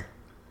 Okay,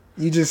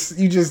 you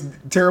just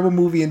terrible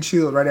movie and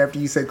chilled right after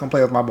you said come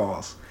play with my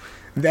balls.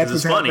 That's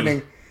what's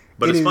happening.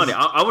 But it's funny.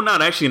 I was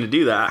not actually gonna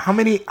do that. How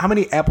many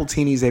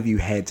Appletinis have you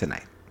had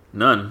tonight?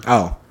 None.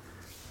 Oh.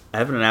 I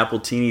haven't an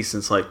Appletini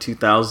since like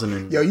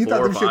 2004. Yo, you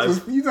thought them shit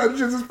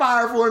was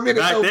fire for a minute.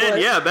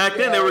 Back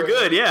then they were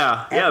good.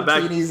 Yeah,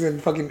 Appletinis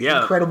and fucking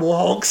Incredible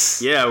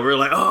Hulks. Yeah, we were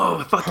like,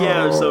 oh fuck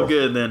yeah, they're so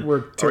good. Then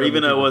or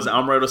even was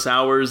Amaretto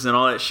Sours and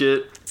all that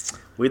shit.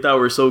 We thought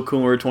we were so cool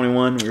when we were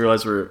 21. We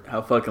realized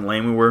how fucking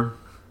lame we were.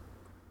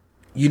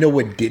 You know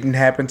what didn't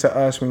happen to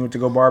us when we went to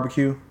go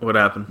barbecue? What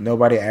happened?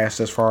 Nobody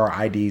asked us for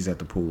our IDs at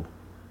the pool.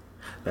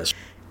 That's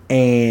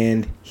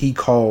and he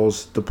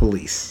calls the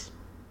police.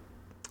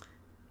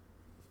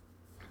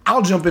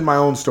 I'll jump in my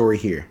own story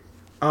here.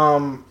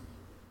 Y'all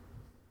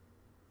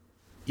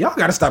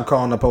gotta stop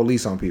calling the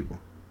police on people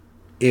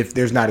if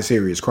there's not a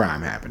serious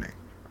crime happening.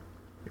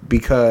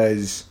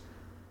 Because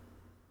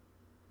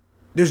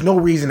there's no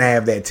reason to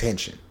have that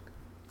tension.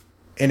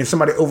 And if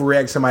somebody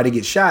overreacts, somebody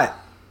gets shot,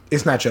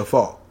 it's not your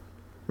fault.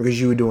 Because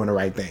you were doing the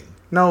right thing.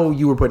 No,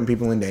 you were putting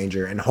people in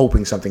danger and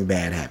hoping something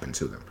bad happened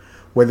to them.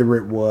 Whether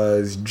it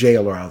was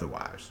jail or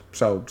otherwise.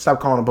 So stop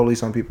calling the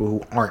police on people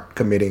who aren't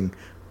committing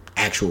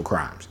actual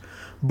crimes.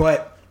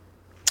 But,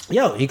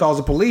 yo, he calls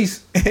the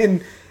police,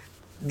 and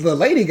the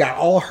lady got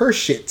all her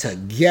shit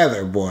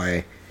together,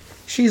 boy.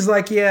 She's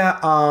like,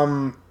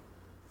 yeah,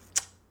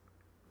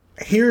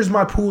 here's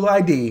my pool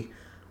ID.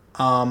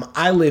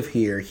 I live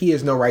here. He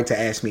has no right to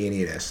ask me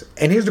any of this.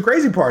 And here's the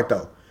crazy part,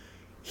 though.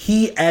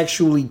 He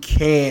actually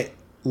can't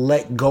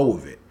let go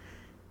of it.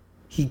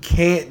 He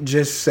can't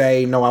just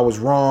say, no, I was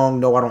wrong.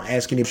 No, I don't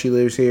ask any if she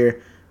lives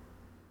here.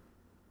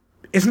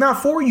 It's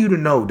not for you to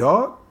know,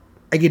 dog.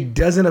 Like, it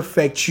doesn't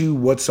affect you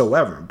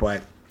whatsoever.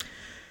 But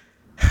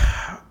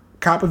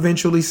cop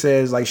eventually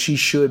says, like, she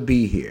should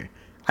be here.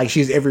 Like, she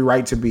has every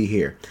right to be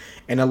here.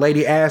 And the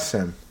lady asks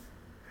him,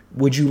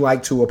 would you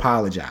like to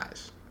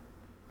apologize?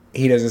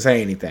 He doesn't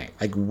say anything.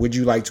 Like, would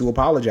you like to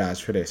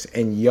apologize for this?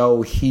 And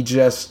he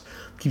just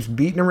keeps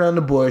beating around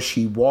the bush.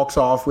 He walks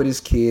off with his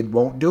kid,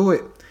 won't do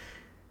it.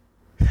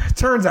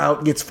 Turns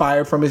out, gets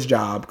fired from his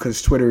job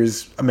because Twitter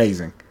is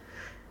amazing.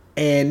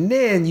 And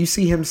then you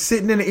see him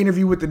sitting in an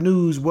interview with the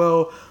news.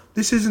 Well,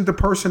 this isn't the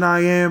person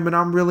I am, and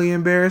I'm really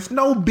embarrassed.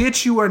 No,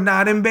 bitch, you are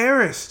not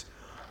embarrassed.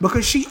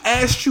 Because she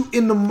asked you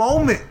in the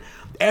moment,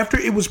 after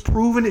it was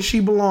proven that she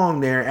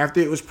belonged there,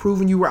 after it was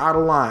proven you were out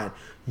of line,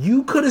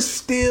 you could have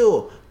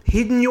still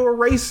hidden your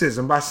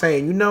racism by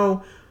saying,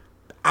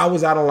 I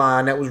was out of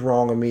line. That was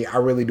wrong of me. I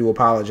really do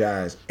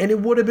apologize. And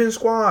it would have been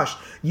squashed.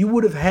 You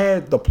would have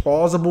had the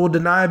plausible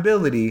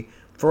deniability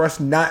for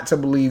us not to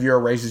believe you're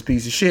a racist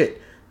piece of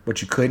shit.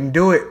 But you couldn't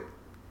do it.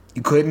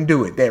 You couldn't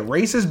do it. That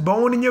racist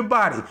bone in your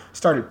body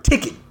started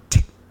ticking.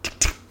 Tick, tick,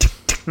 tick, tick,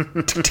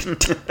 tick, tick,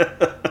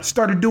 tick.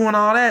 Started doing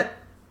all that.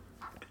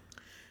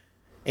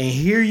 And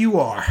here you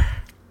are,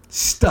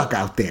 stuck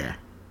out there.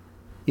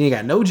 You ain't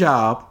got no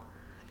job.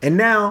 And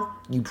now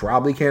you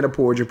probably can't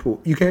afford your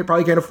pool.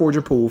 Probably can't afford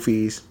your pool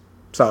fees.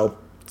 So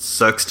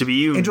sucks to be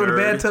you. Enjoy nerd. the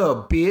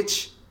bathtub,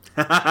 bitch.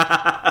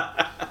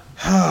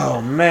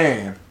 Oh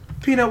man,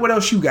 Peanut, what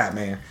else you got,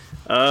 man?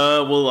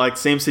 Well, like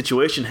same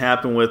situation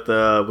happened with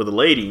a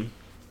lady.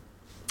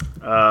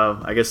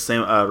 I guess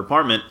same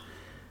department,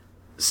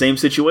 same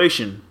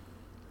situation.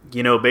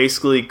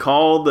 Basically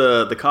called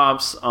the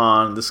cops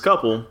on this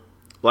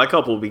black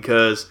couple,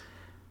 because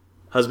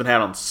husband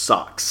had on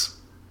socks.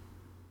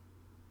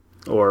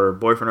 Or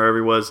boyfriend or whoever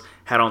he was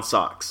had on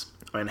socks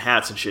and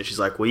hats and shit. She's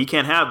like, well, you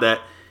can't have that.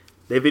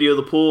 They video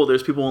the pool.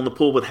 There's people in the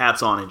pool with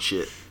hats on and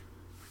shit.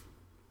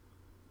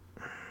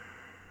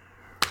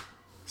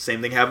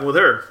 Same thing happened with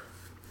her.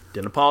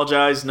 Didn't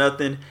apologize,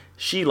 nothing.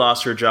 She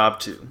lost her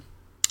job too.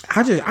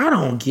 I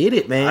don't get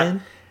it,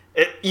 man.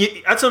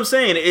 That's what I'm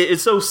saying.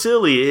 It's so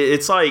silly.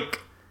 It's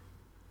like,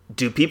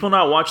 do people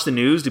not watch the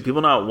news? Do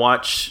people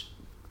not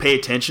pay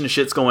attention to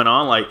shit's going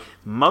on? Like,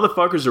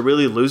 motherfuckers are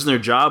really losing their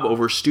job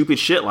over stupid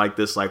shit like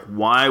this. Like,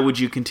 why would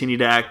you continue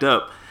to act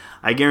up?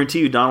 I guarantee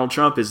you Donald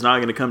Trump is not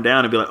going to come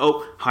down and be like,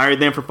 oh, hire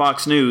them for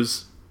Fox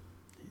News.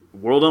 The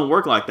world don't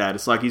work like that.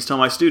 It's like he's telling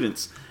my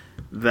students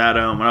that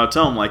when I would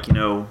tell them, like,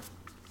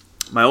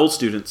 my old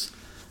students,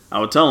 I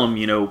would tell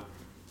them,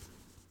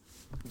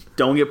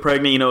 don't get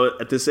pregnant,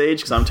 at this age,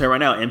 because I'm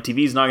telling you right now,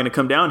 MTV's not going to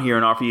come down here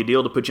and offer you a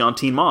deal to put you on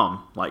Teen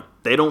Mom. Like,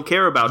 they don't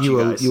care about you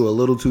guys. You a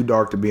little too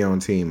dark to be on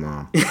Teen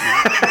Mom.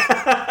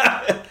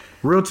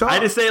 Real talk. I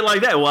didn't say it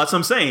like that. Well, that's what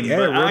I'm saying. Yeah,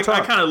 but I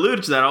talk. kind of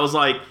alluded to that. I was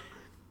like,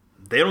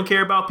 they don't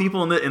care about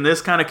people in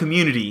this kind of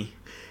community.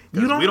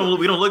 We don't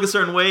look a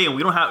certain way, and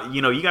we don't have,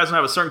 you guys don't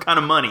have a certain kind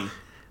of money.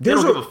 They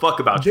don't give a fuck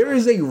about you. There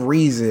is a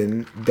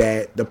reason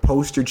that the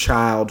poster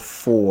child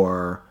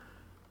for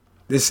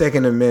the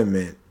Second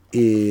Amendment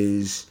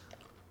is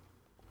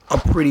a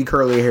pretty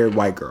curly-haired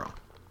white girl.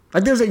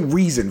 Like, there's a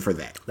reason for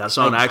that. That's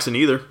not an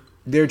accident either.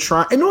 They're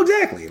trying, no,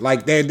 exactly.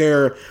 Like,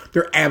 they're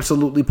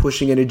absolutely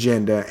pushing an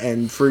agenda,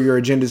 and for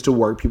your agendas to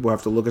work, people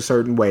have to look a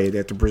certain way. They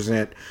have to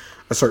present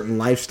a certain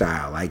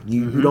lifestyle. Like,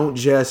 you don't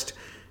just.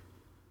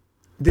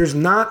 There's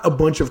not a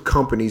bunch of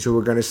companies who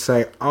are going to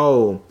say,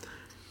 "Oh,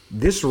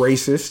 this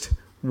racist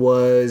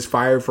was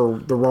fired for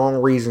the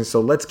wrong reason,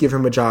 so let's give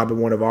him a job in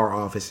one of our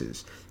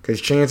offices." Because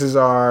chances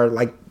are,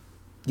 like,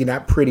 you're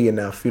not pretty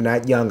enough, you're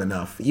not young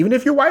enough, even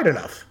if you're white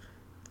enough.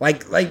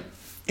 Like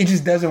it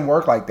just doesn't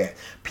work like that.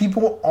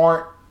 People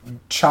aren't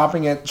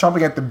chomping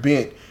at the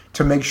bit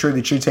to make sure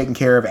that you're taken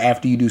care of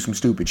after you do some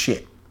stupid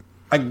shit.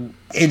 Like,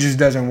 it just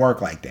doesn't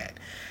work like that.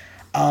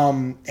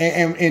 And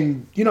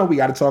we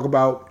got to talk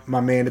about my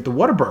man at the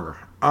Whataburger.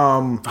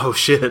 Oh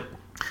shit.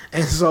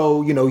 And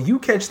so, you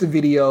catch the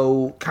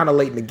video kind of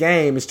late in the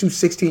game. It's two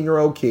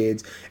 16-year-old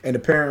kids, and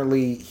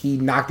apparently he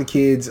knocked the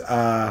kids'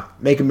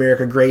 Make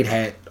America Great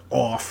hat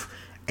off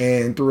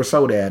and threw a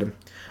soda at him.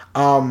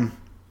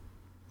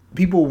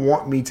 People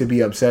want me to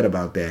be upset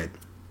about that.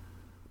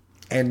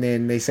 And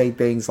then they say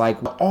things like,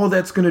 all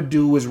that's going to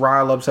do is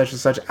rile up such and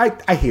such.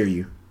 I hear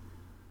you.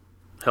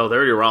 Hell, they're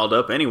already riled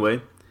up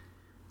anyway.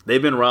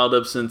 They've been riled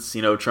up since,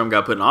 Trump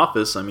got put in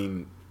office. I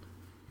mean,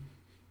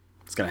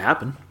 it's going to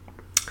happen.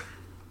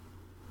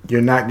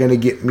 You're not going to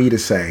get me to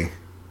say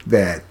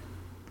that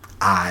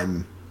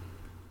I'm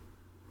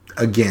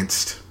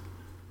against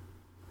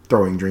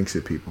throwing drinks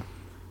at people.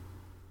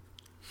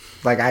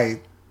 Like,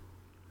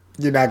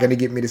 you're not going to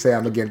get me to say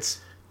I'm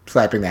against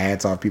slapping the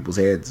hats off people's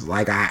heads.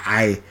 Like,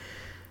 I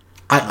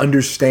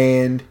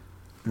understand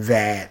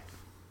that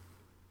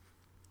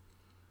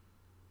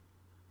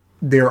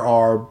there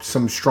are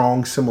some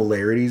strong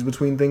similarities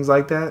between things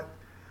like that.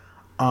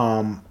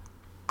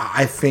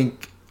 I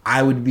think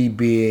I would be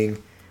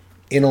being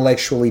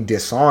intellectually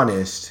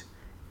dishonest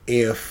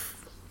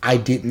if I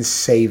didn't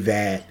say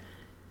that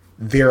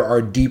there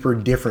are deeper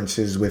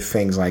differences with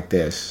things like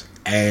this.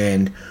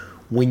 And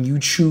when you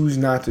choose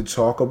not to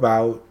talk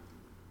about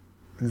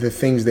the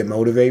things that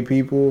motivate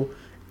people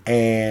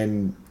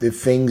and the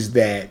things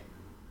that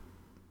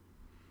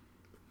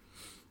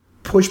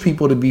push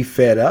people to be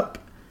fed up.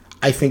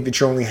 I think that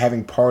you're only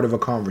having part of a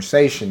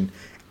conversation.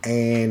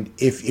 And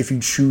if you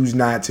choose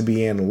not to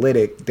be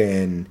analytic,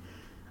 then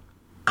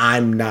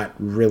I'm not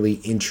really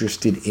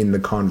interested in the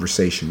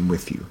conversation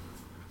with you.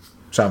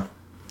 So,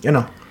 you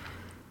know.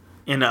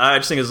 And I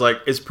just think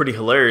it's pretty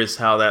hilarious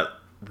how that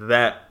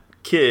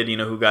kid,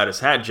 who got his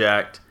hat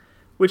jacked,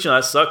 which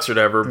that sucks or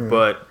whatever,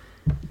 but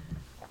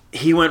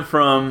he went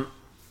from,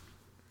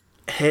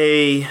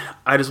 hey,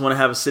 I just want to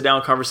have a sit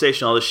down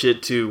conversation, all this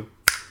shit, to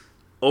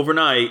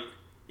overnight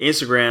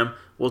Instagram.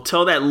 Well,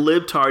 tell that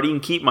libtard he can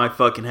keep my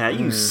fucking hat.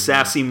 You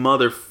sassy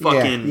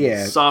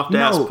motherfucking soft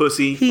ass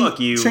pussy. Fuck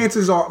you.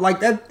 Chances are, like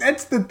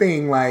that's the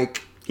thing.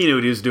 Like he knew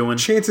what he was doing.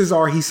 Chances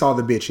are he saw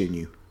the bitch in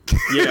you.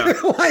 Yeah.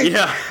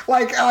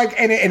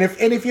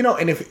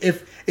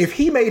 If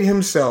he made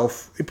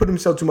himself, he put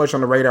himself too much on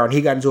the radar and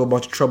he got into a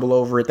bunch of trouble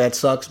over it, that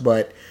sucks.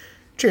 But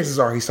chances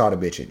are he saw the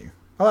bitch in you.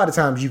 A lot of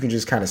times you can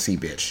just kind of see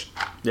bitch.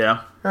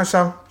 Yeah.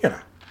 So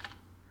yeah.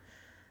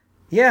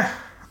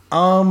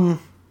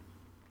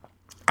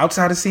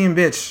 Outside of seeing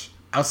bitch,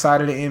 outside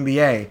of the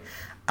NBA,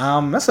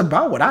 that's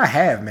about what I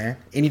have, man.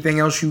 Anything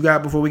else you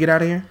got before we get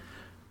out of here?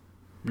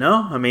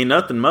 No, I mean,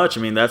 nothing much.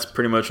 I mean, that's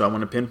pretty much what I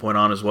want to pinpoint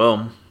on as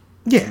well.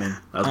 Yeah, man.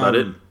 That's about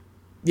it.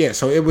 Yeah,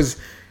 so it was,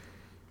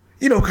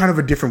 kind of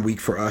a different week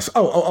for us.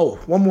 Oh,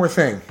 one more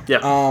thing.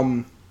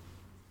 Yeah.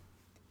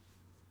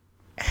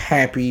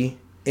 Happy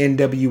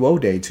NWO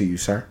Day to you,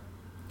 sir.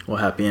 Well,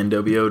 happy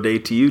NWO Day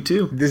to you,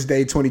 too. This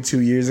day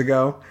 22 years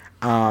ago,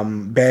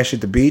 Bash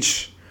at the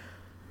Beach.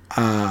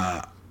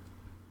 Hulk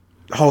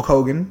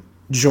Hogan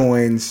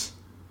joins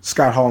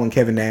Scott Hall and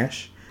Kevin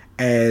Nash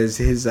as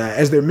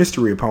their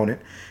mystery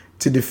opponent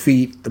to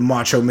defeat the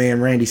Macho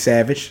Man Randy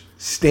Savage,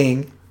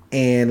 Sting,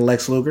 and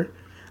Lex Luger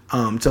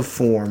to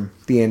form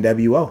the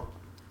NWO.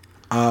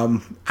 I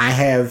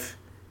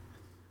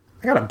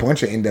got a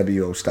bunch of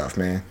NWO stuff,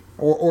 man,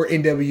 or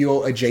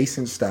NWO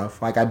adjacent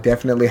stuff. Like I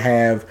definitely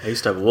have. I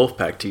used to have a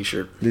Wolfpack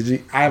T-shirt. Did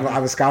you? I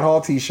have a Scott Hall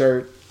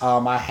T-shirt.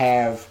 I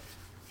have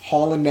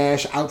Hall and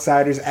Nash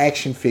Outsiders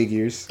action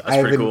figures.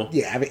 That's pretty cool.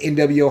 Yeah, I have an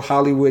NWO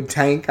Hollywood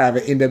tank. I have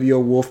an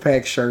NWO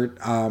Wolfpack shirt.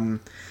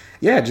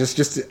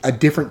 Just a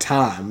different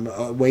time.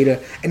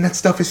 And that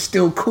stuff is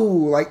still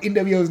cool. Like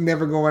NWO is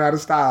never going out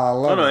of style. I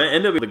love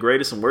it. NWO the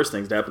greatest and worst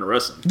things to happen to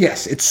wrestling.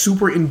 Yes, it's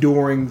super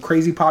enduring,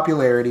 crazy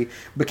popularity,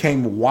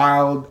 became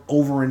wild,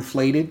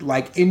 overinflated.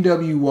 Like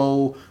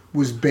NWO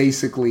was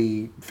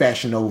basically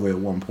Fashion Nova at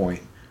one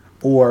point,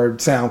 or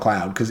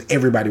SoundCloud, because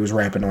everybody was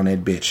rapping on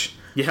that bitch.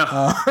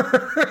 Yeah,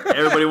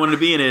 everybody wanted to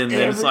be in it, and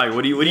then it's like,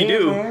 what do you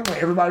do? Man,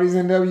 everybody's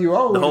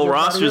NWO. The whole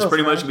roster is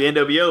pretty much be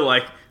NWO.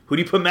 Like, who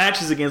do you put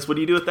matches against? What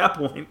do you do at that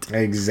point?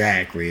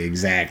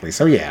 Exactly.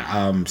 So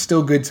yeah,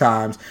 still good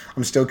times.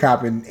 I'm still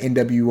copping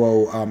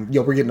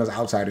NWO. We're getting those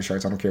Outsider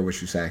shirts. I don't care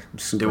what you say. I'm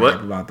super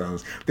happy about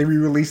those. They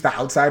re-released the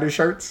Outsider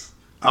shirts.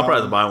 I'll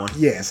probably buy one.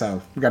 Yeah,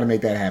 so we got to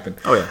make that happen.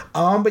 Oh, yeah.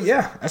 But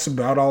yeah, that's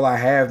about all I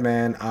have,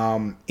 man.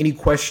 Any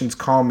questions,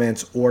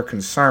 comments, or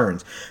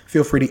concerns,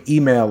 feel free to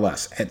email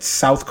us at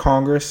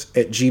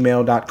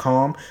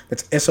southcongress@gmail.com.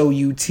 That's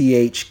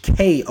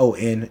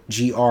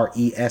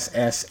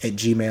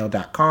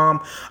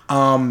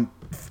SOUTHKONGRESS@gmail.com.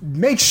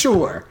 Make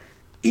sure,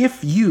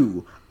 if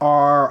you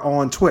are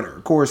on Twitter,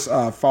 of course,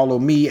 follow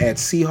me at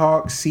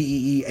Seahawk,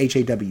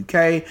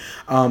 CEEHAWK.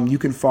 You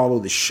can follow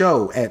the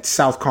show at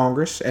South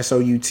Congress,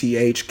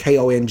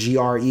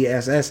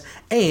 SOUTHKONGRESS,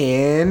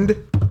 and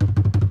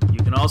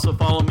you can also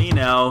follow me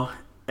now,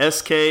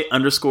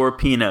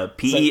 SK_Peanut,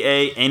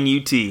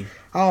 PEANUT.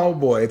 Oh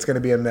boy, it's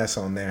gonna be a mess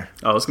on there.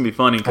 Oh, it's gonna be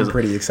funny because I'm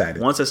pretty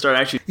excited. Once I start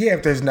actually,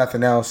 if there's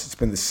nothing else, it's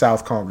been the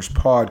South Congress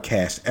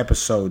Podcast,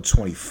 episode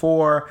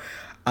 24.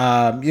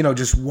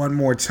 Just one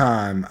more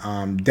time,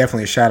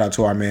 definitely a shout out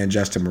to our man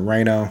Justin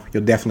Moreno.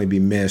 You'll definitely be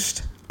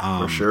missed.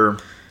 For sure.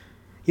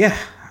 Yeah.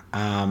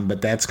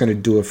 But that's going to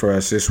do it for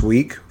us this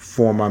week.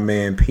 For my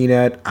man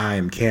Peanut, I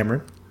am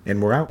Cameron,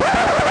 and we're out.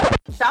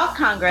 South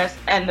Congress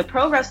and the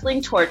Pro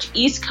Wrestling Torch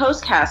East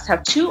Coast Cast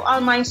have 2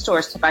 online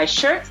stores to buy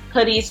shirts,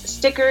 hoodies,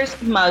 stickers,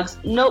 mugs,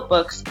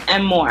 notebooks,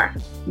 and more.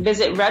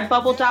 Visit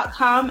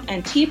redbubble.com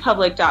and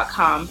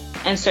tpublic.com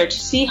and search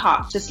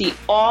Seahawk to see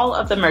all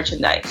of the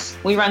merchandise.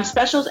 We run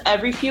specials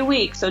every few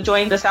weeks, so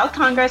join the South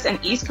Congress and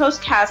East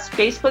Coast Cast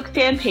Facebook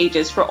fan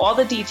pages for all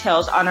the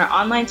details on our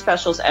online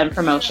specials and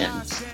promotions.